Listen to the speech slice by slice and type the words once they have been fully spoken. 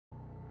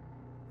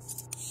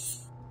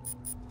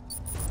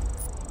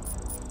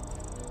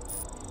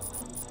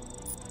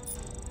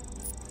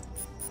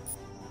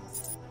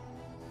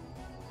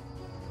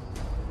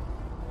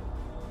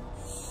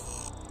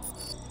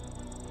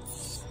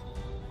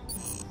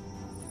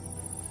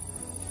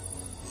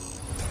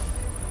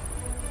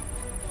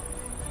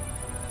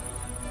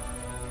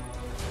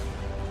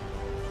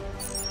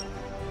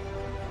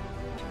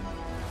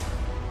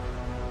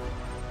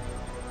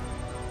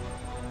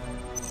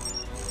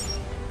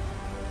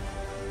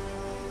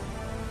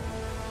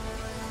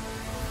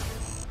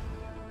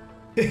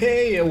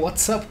Hey,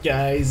 what's up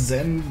guys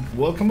and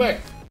welcome back.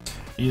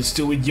 You're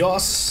still with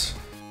Yos,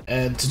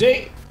 and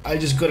today I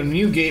just got a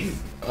new game.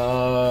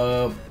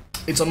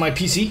 It's on my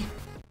PC.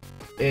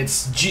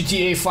 It's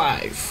GTA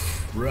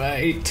 5,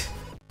 right?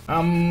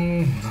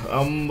 I'm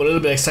a little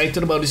bit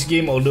excited about this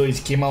game, although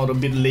it came out a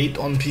bit late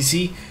on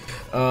PC.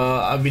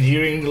 I've been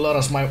hearing a lot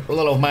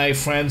of my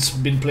friends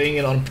been playing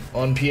it on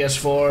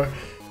PS4,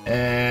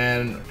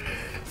 and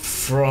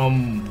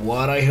from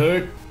what I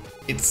heard,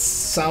 it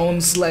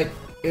sounds like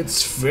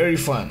it's very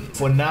fun.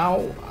 For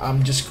now,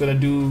 I'm just gonna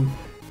do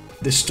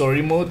the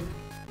story mode.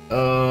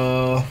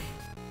 I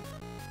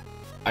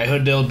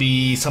heard there'll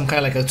be some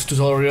kind of like a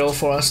tutorial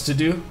for us to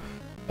do.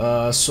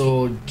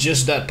 So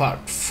just that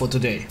part for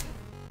today.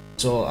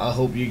 So I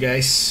hope you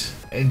guys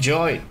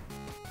enjoy.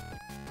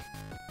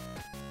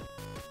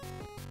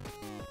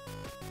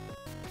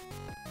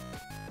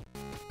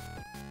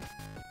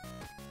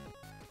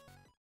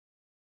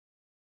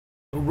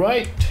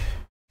 Right,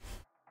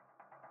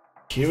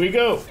 here we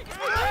go. Get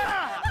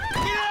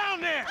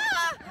down there!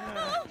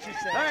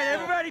 Alright,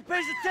 everybody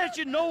pays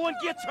attention, no one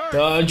gets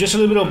hurt. Just a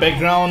little bit of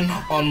background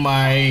on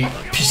my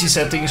PC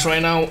settings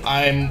right now.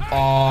 I'm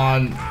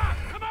on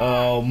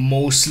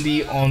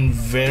mostly on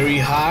very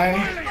high.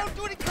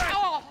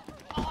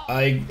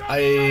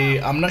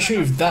 I'm not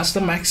sure if that's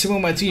the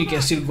maximum. I think you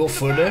can still go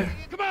further.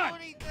 Come on!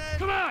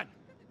 Come on!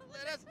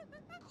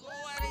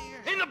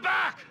 In the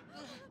back!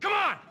 Come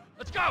on!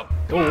 Let's go!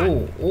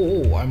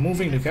 Oh, I'm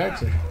moving the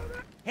character.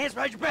 Hands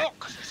behind your back!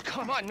 Oh,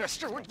 come on,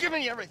 mister. We're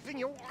giving you everything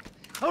you want.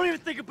 Don't even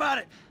think about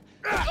it!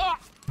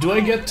 Do I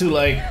get to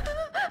like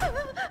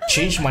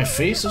change my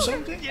face or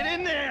something? Get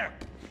in there!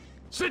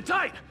 Sit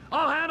tight!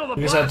 I'll handle the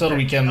Because I thought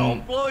we can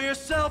Don't blow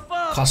yourself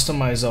up!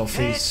 customize our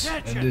face Pay in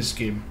attention. this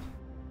game.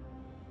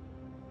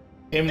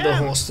 Aim the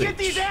hostage. Get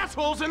these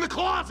assholes in the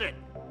closet!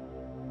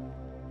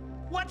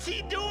 What's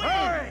he doing?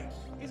 Hurry!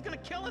 He's gonna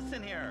kill us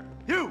in here.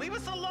 You! Leave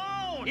us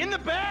alone. In the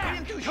We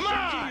back! didn't do Come shit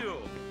on! to you.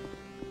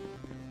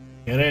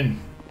 Get in,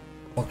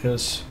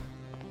 fuckers.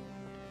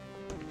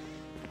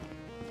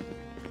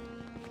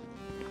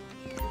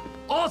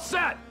 All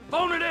set!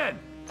 Phone it in!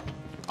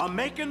 I'm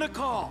making the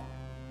call.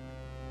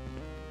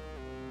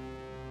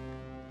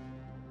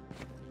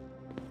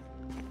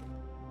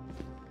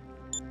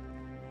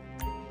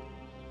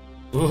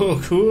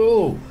 Oh,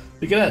 cool!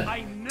 Look at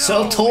I that. know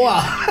Sell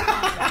Toa.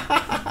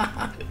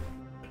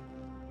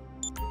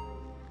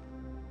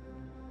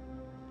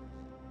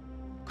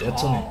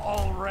 That's on it.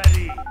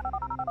 Already!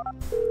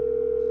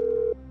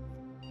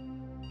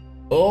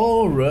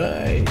 All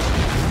right.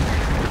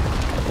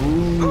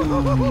 Ooh.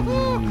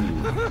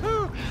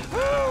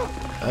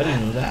 I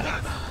didn't know that.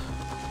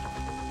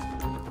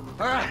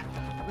 Alright,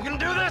 we gonna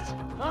do this?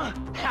 Huh?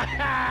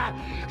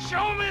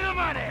 Show me the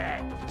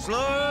money! Slow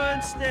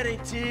and steady,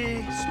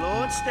 T.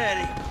 Slow and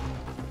steady.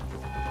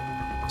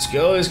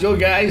 Let's go,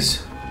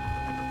 guys.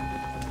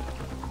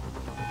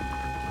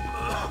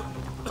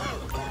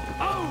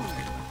 Oh,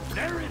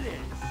 there it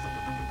is.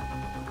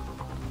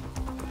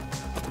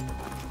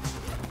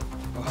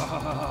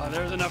 Oh,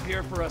 there's enough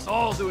here for us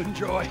all to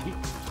enjoy.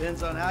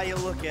 Depends on how you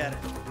look at it.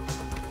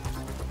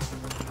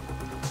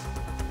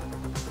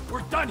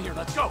 We're done here.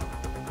 Let's go.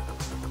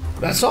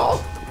 That's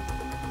all.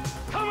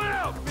 Coming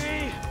out, B.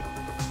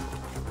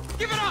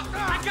 Give it up.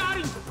 I got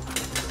him.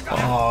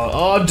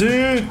 Oh,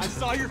 dude. I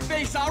saw your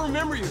face, I'll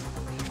remember you.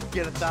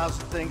 Get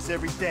 1,000 things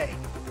every day.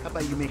 How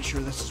about you make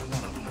sure this is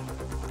one of them?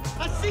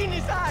 I've seen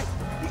his eyes.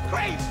 He's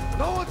crazy.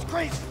 No one's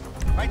crazy,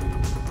 right?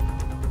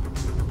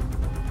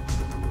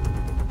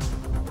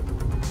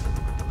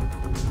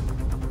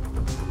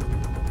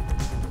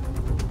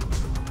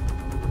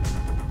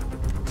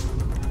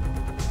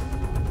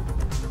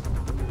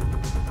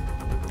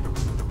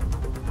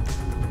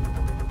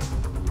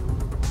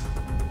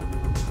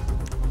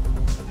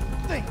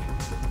 Think.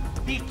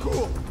 Be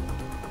cool.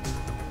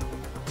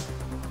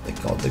 They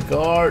called the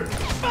guard.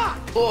 Fuck!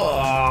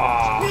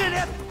 Oh. We didn't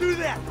have to do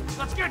that.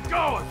 Let's get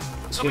going.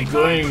 Let's There'll get be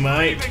going, time for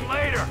mate. grieving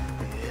later.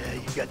 Yeah,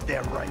 you got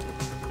that right.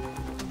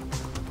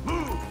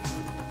 Move.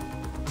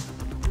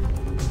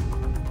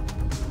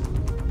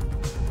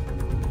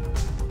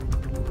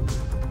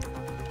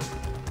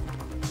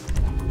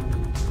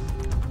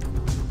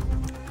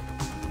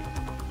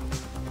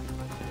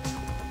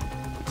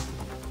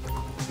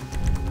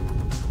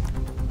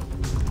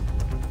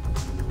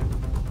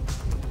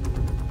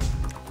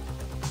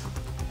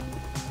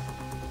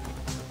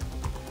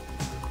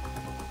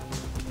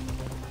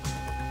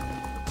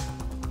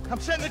 I'm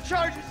setting the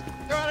charges.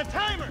 They're on a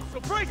timer, so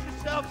brace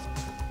yourselves.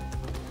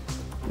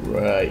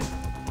 Right.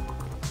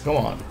 Come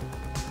on.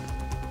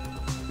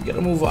 We gotta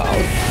move out.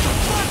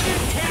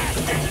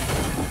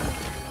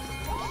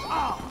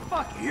 Oh,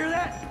 fuck, you hear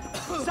that?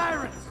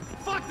 Sirens!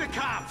 Fuck the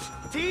cops.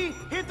 T,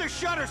 hit the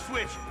shutter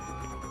switch.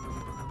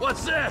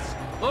 What's this?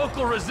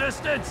 Local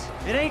resistance?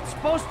 It ain't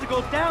supposed to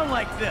go down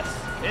like this.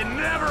 It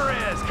never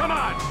is. Come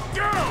on,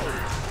 go!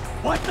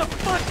 What the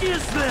fuck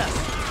is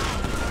this?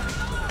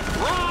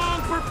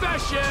 Wrong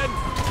profession!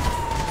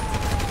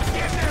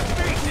 Get in their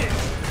faces!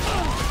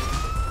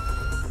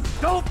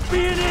 Don't be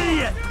an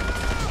idiot!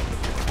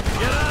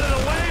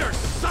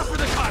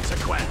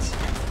 consequence.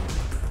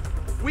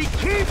 We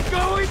keep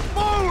going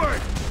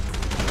forward!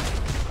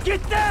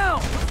 Get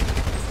down!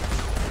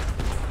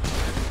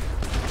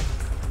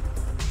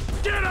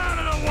 Get out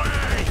of the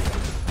way!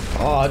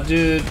 Oh,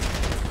 dude.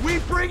 We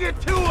bring it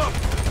to them!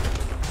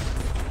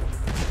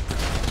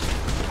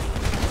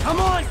 Come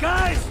on,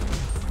 guys!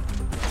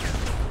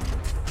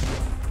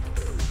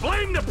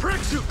 Blame the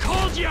pricks who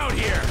called you out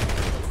here!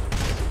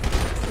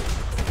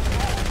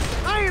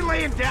 I ain't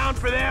laying down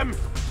for them!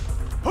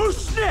 Who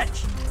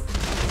snitched?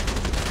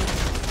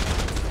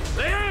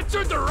 They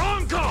answered the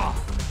wrong call!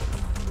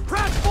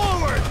 Press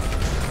forward!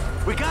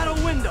 We got a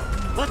window.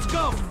 Let's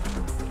go!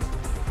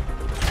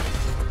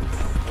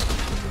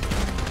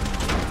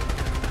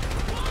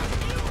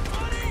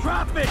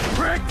 Drop it,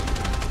 prick!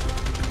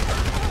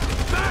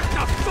 Back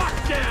the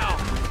fuck down!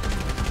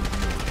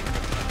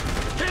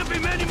 Can't be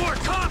many more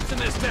cops in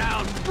this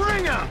town!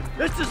 Bring 'em!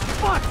 This is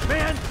fucked,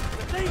 man! The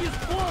thing is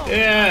blown!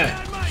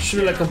 Yeah,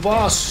 shoot like a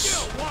boss.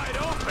 Get wide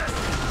open!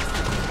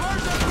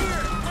 Cars up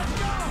here! Let's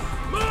go!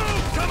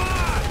 Move! Come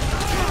on!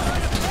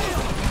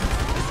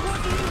 This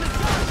wasn't even the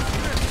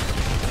charge!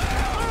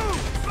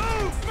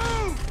 Move!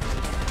 Move!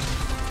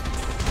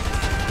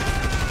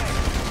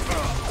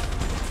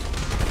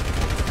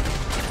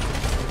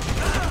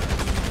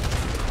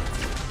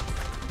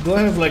 Do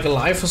I have like a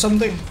life or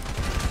something?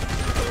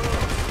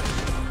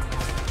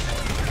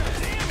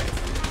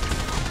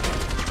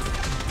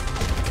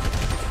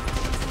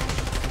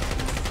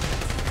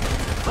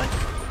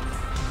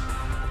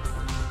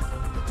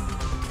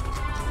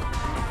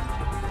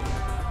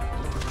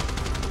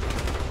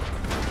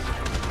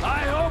 I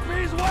hope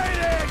he's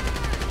waiting!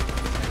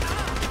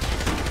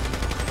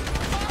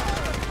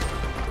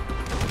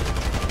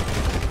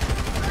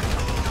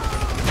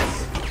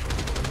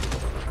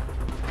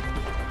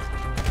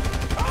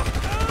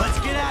 Let's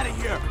get out of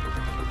here!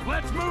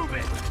 Let's move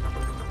it!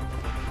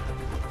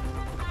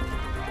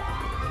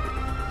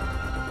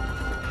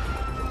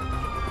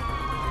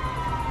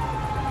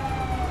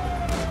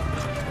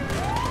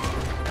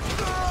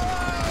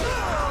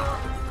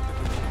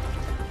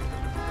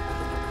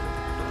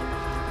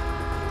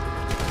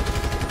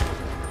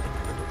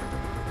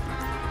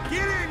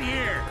 Get in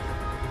here!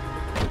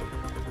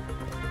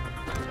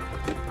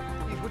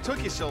 What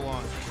took you so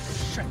long?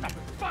 Shut the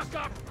fuck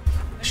up!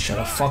 Shut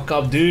the fuck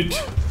up, dude.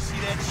 See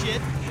that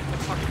shit?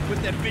 Fucking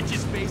put that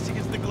bitch's face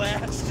against the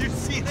glass. You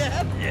see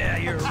that? Yeah,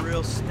 you're a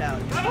real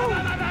stout. Ah,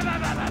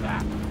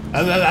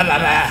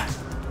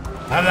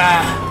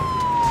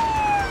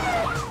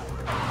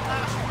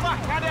 Fuck,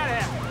 how'd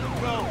that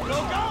happen? Go, go,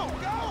 go,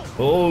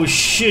 go! oh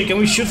shit, can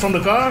we shoot from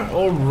the car?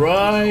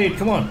 Alright,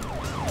 come on.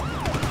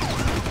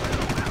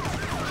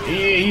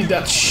 Yeah, eat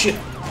that shit.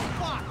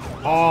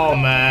 Oh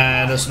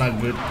man, that's not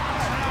good.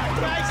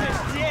 Guy's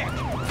a dick!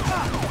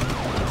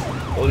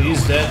 Oh,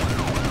 he's dead.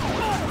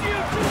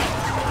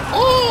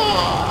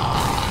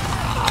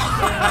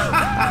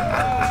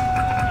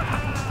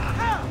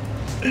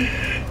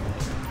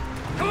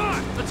 Come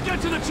on, let's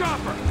get to the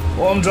chopper!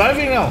 Oh, I'm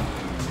driving now.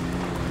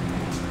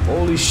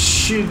 Holy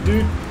shit,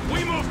 dude.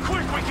 We move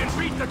quick, we can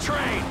beat the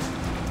train!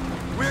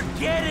 We're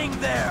getting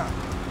there!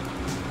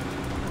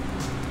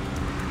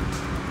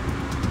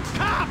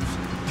 Cops!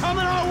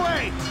 Coming our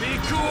way! Be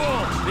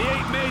cool! They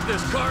ain't made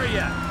this car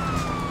yet!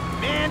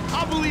 Man,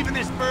 I'll believe in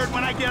this bird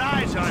when I get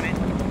eyes on it.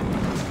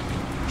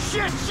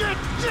 Shit, shit,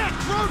 shit!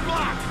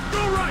 Roadblock!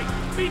 Go right!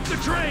 Beat the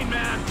train,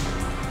 man!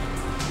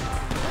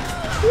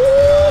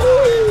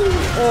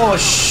 Oh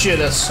shit,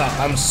 that sucked.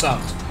 I'm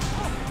sucked.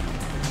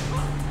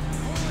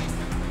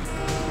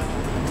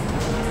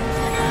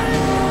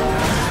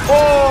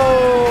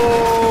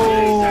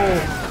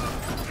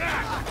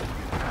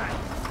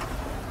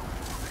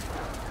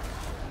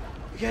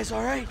 You guys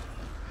alright?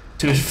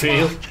 Dude,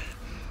 fail.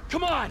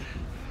 Come on!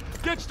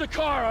 Ditch the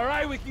car,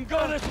 alright? We can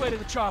go this way to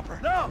the chopper.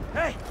 No!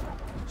 Hey!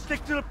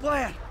 Stick to the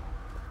plan!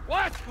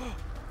 What?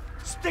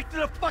 Stick to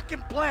the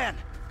fucking plan!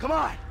 Come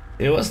on!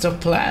 It was the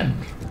plan.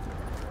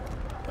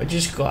 I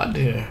just got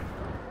here.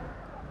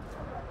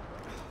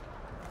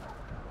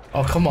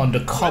 Oh, come on,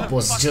 the cop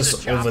was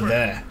just over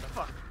there.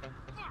 I'm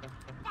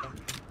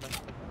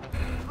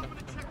gonna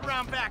check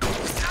around back.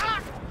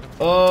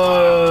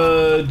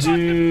 Oh,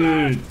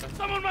 dude.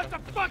 Someone must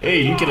have fucking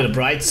Hey, look at the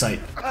bright side.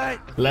 Alright,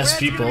 Less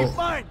Brad's gonna be people,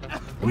 fine. the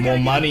We more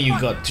gotta money get you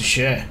got to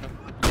share.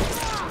 Got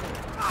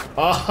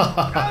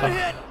Oh,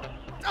 hit!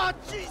 Oh,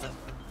 Jesus!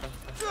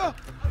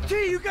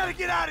 T, you gotta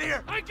get out of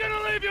here! I'm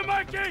gonna leave you,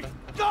 Mikey!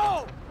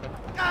 Go!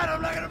 God,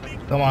 I'm not gonna be...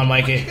 come on,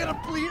 Mikey. I'm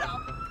gonna bleed out.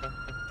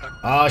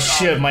 Oh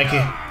shit, Mikey.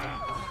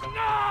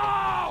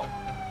 No!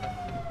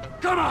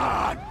 Come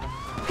on!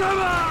 Come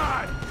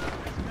on!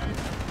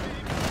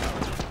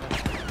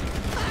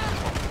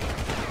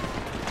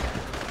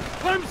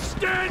 I'm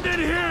standing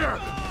here!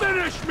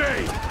 Finish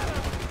me!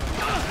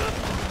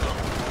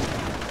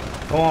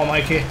 Come on,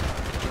 Mikey.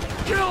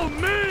 Kill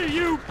me,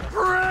 you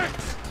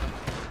pricks!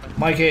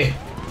 Mikey.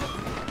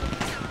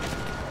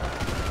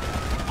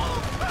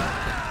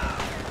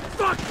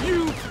 Fuck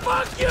you!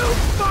 Fuck you!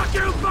 Fuck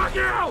you! Fuck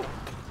you!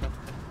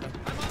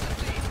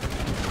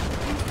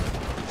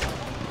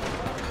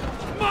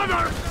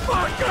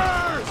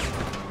 Motherfuckers!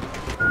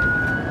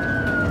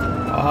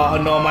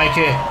 Oh no,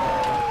 Mikey.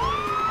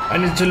 I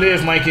need to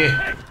leave, Mikey.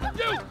 Hey!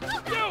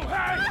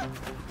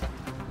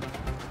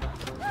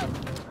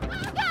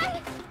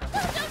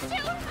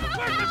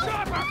 Where's the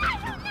chopper?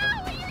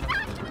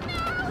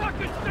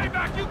 Fucking stay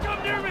back! You come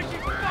near me,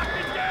 she's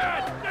fucking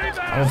dead! Stay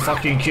back! I'll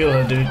fucking kill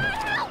her, dude.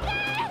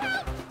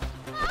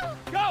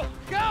 Go!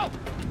 Go!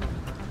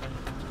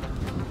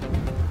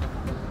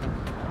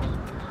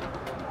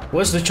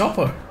 Where's the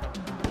chopper?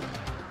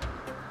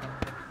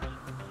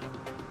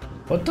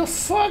 What the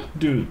fuck,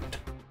 dude?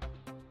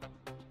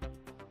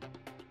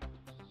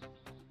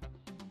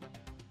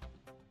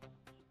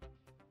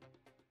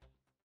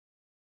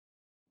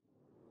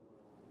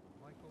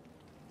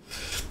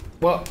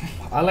 Well,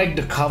 I like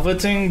the cover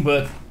thing,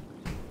 but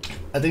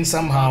I think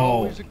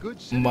somehow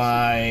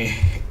my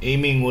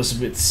aiming was a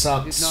bit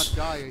sucks.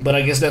 But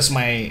I guess that's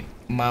my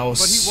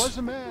mouse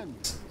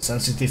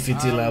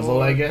sensitivity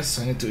level, I guess.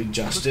 I need to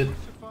adjust it.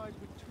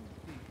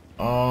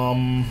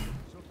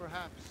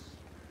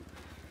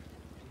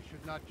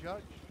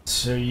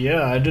 So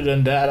yeah, other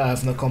than that, I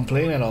have no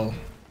complaint at all.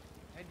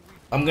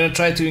 I'm gonna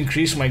try to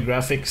increase my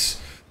graphics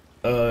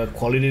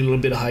quality a little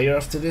bit higher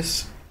after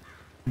this,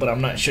 but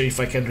I'm not sure if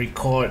I can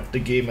record the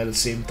game at the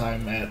same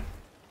time at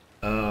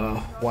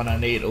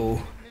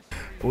 1980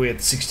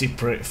 with 60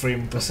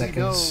 frames per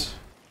second.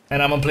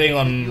 And I'm playing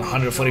on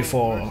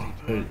 144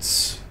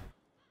 Hz.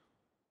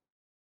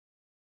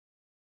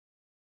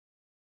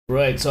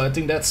 Right, so I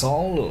think that's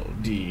all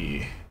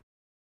the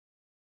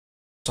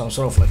some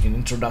sort of like an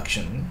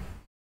introduction.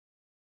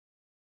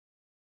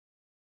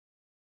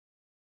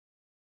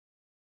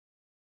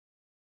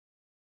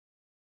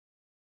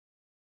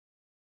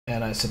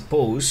 And I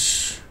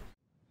suppose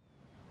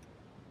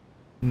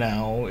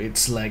now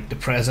it's like the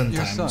present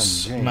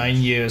times, 9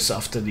 years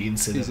after the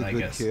incident, I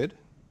guess. He's a good kid.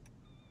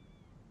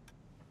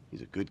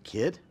 He's a good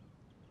kid?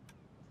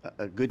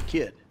 A good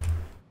kid?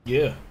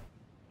 Yeah.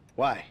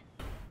 Why?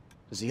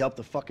 Does he help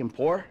the fucking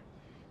poor?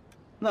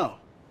 No.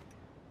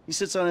 He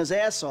sits on his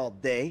ass all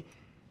day,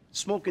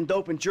 smoking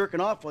dope and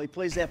jerking off while he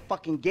plays that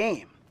fucking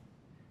game.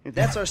 If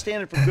that's our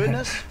standard for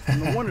goodness,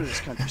 no wonder this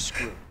country's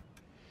screwed.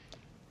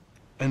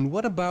 And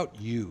what about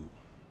you?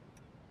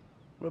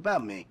 What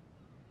about me?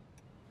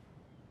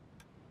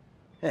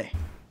 Hey.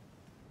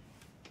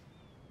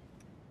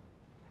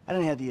 I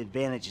don't have the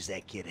advantages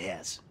that kid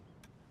has.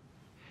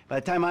 By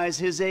the time I was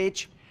his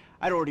age,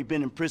 I'd already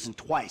been in prison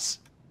twice.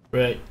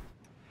 Right.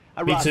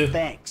 I robbed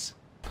banks.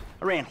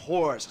 I ran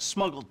whores. I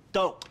smuggled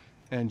dope.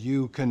 And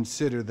you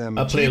consider them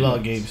I play a lot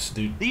of games,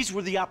 dude. These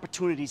were the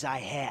opportunities I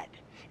had.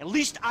 At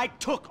least I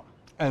took them.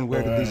 And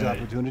where did these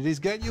opportunities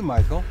get you,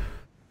 Michael?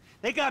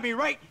 They got me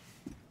right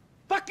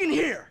fucking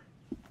here.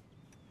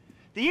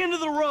 The end of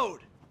the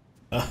road.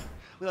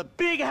 With a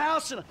big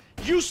house and a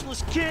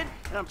useless kid,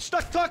 and I'm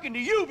stuck talking to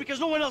you because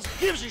no one else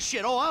gives a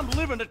shit. Oh, I'm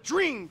living a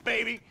dream,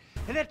 baby.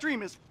 And that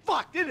dream is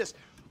fucked. It is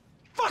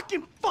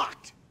fucking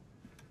fucked.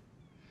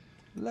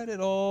 Let it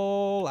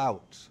all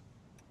out.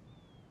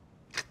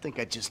 I think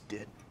I just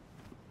did.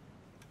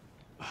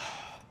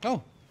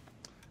 Oh.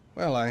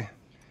 Well, I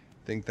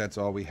think that's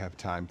all we have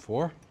time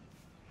for.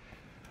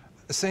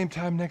 Same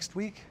time next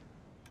week?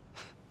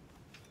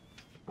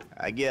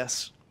 I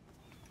guess.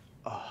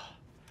 Oh.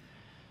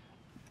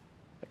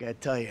 I gotta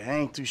tell you, I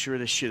ain't too sure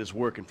this shit is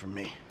working for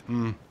me.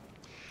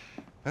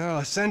 Well,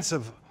 a sense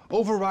of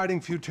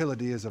overriding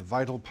futility is a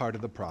vital part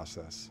of the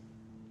process.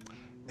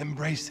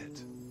 Embrace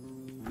it.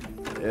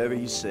 Whatever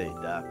you say,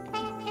 Doc.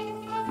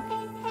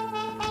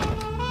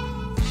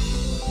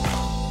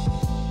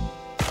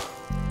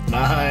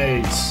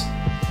 Nice.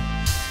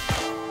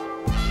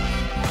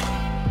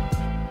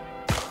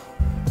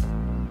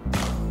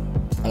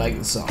 I like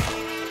the song.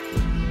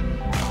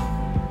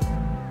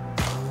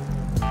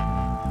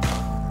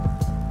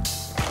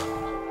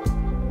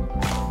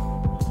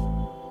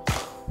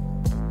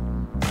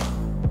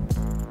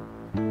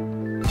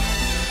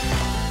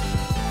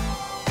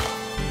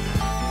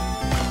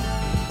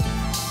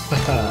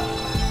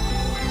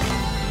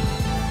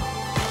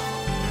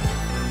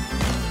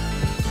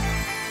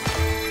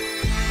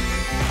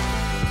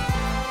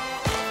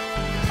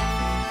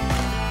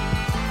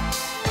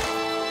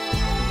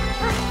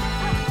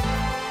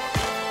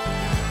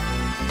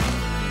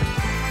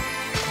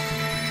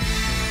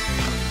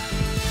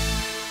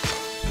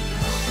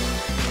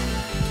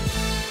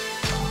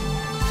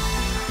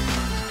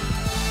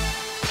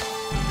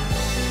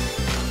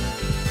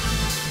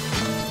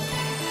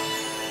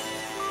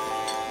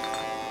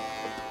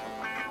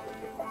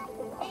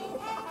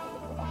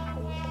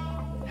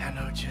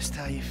 Just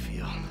how you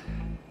feel.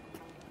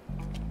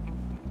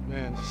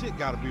 Man, shit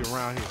gotta be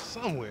around here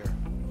somewhere.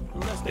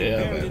 Unless they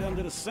buried it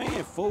under the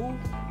sand, fool.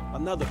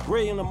 Another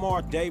brilliant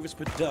Lamar Davis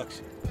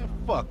production. Man,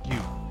 fuck you.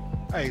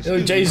 Hey,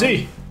 Yo,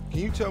 Jay-Z. Can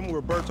you tell me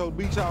where Berto's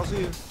Beach House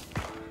is?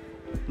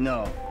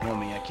 No,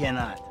 homie, I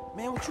cannot.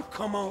 Man, would you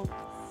come on?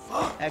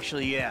 Fuck.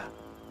 Actually, yeah.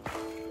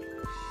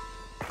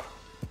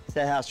 It's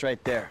that house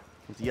right there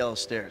with the yellow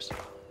stairs.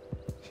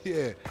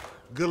 Yeah,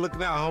 good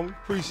looking out, homie.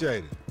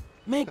 Appreciate it.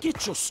 Man,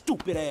 get your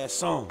stupid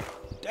ass on.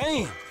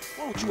 Damn,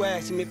 why don't you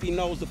ask him if he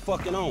knows the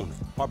fucking owner?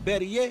 Or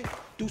better yet,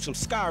 do some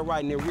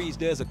skywriting that reads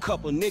there's a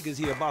couple niggas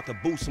here about to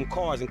boost some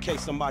cars in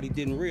case somebody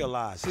didn't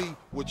realize. See,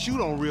 what you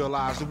don't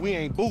realize is we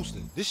ain't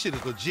boosting. This shit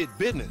is legit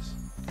business.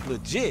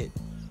 Legit?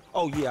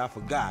 Oh yeah, I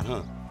forgot,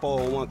 huh?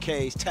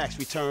 401ks, tax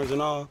returns and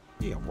all?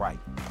 Yeah, right.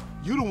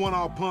 You the one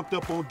all pumped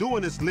up on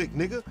doing this lick,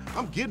 nigga.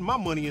 I'm getting my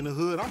money in the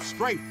hood. I'm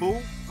straight,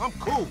 fool. I'm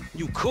cool.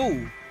 You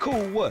cool?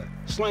 Cool what?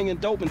 Slinging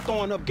dope and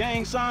throwing up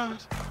gang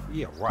signs?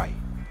 Yeah, right.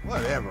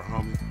 Whatever,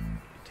 homie.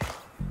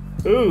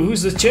 Ooh,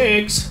 who's the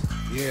chicks?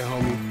 Yeah,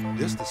 homie.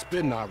 This the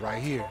spin knot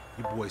right here.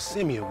 Your boy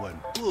Simeon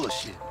wasn't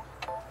bullshit.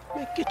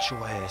 Man, get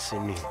your ass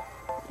in there.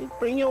 Hey,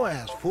 bring your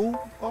ass, fool.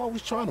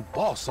 Always trying to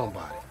boss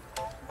somebody.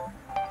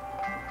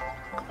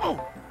 Come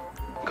on.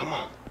 Come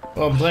on.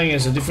 Oh, I'm playing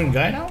as a different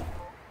guy now?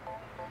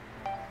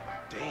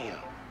 Damn.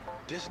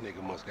 This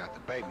nigga must got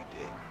the baby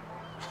dick.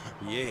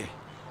 Yeah,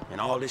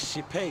 and all this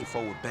shit paid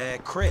for with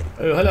bad credit.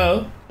 Oh,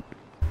 hello.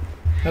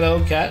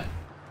 Hello, cat.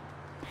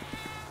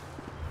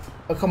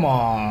 Oh, come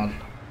on.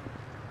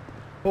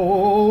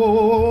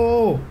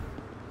 Oh,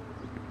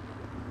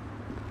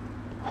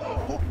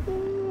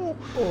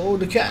 oh,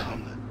 the cat.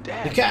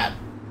 The cat.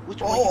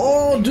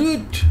 Oh,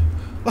 dude.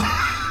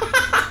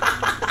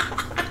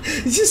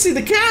 Did you see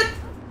the cat?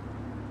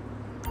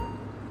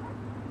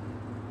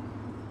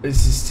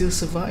 Does it still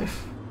survive?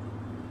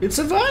 It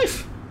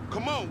survived.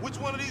 Come on, which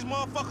one of these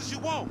motherfuckers you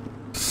want?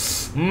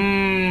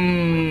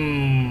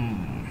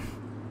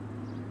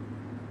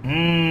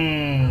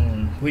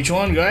 Which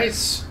one,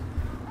 guys?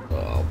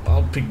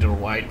 I'll pick the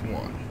white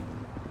one.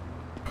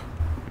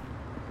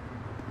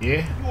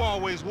 Yeah? You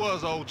always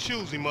was old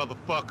choosy,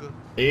 motherfucker.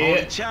 Yeah.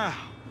 Only child.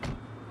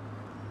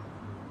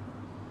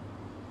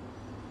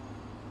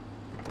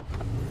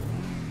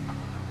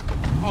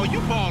 Oh, you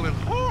balling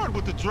hard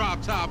with the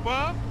drop top,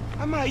 huh?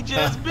 I might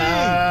just be.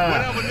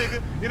 Whatever,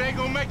 nigga. It ain't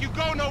gonna make you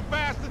go no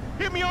faster.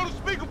 Hit me on the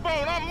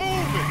speakerphone. I'm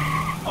moving.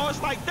 Oh,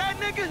 it's like that,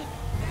 nigga?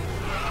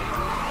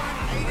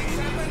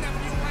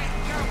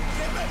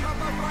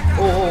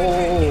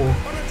 Oh.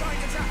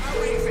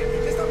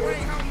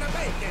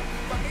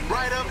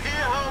 Right up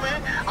here,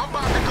 homie. I'm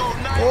about to go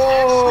nice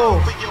Oh.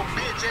 and slow for your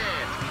bitch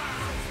ass.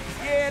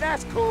 Yeah,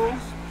 that's cool.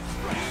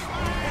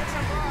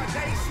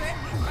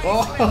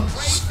 Oh,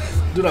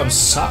 dude, I'm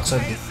sucks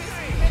at it.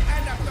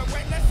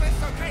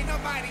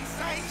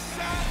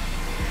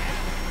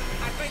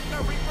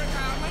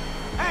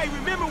 Hey,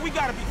 remember we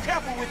gotta be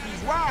careful with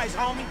these rides,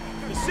 homie.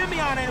 The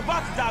Simeon ain't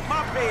about to dock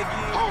my pay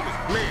again.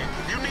 Homie, man,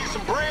 you need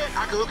some bread?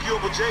 I can hook you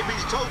up with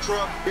JB's tow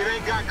truck. It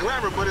ain't got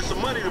glamour, but it's some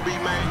money to be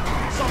made.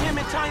 So him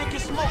and Tanya can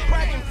smoke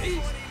crack in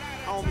peace?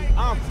 Homie,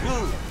 I'm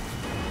good.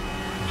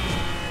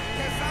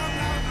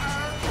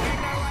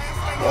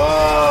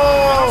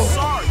 Oh. I'm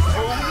sorry,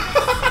 fool.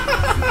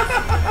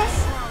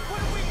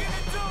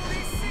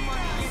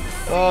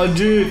 Oh,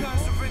 dude.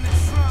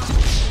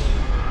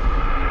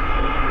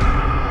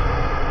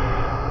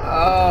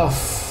 Oh,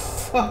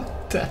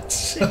 fuck that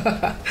shit.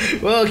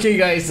 Well, okay,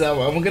 guys,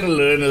 I'm gonna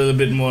learn a little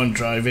bit more on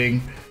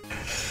driving,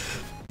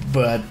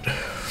 but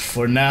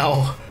for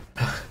now,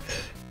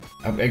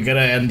 I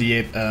gotta end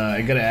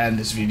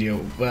this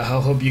video. Well,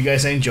 I hope you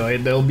guys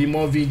enjoyed. There'll be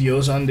more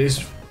videos on this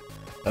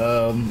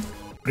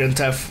Grand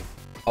Theft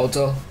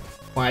Auto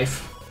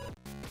 5.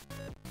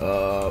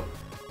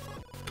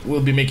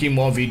 We'll be making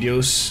more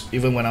videos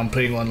even when I'm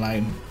playing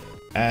online.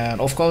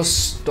 And of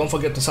course, don't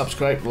forget to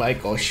subscribe,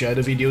 like, or share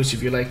the videos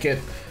if you like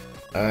it.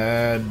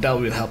 That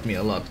will help me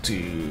a lot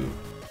to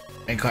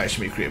encourage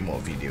me to create more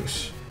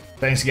videos.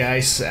 Thanks,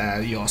 guys,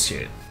 and you're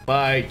here.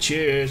 Bye,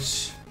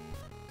 cheers.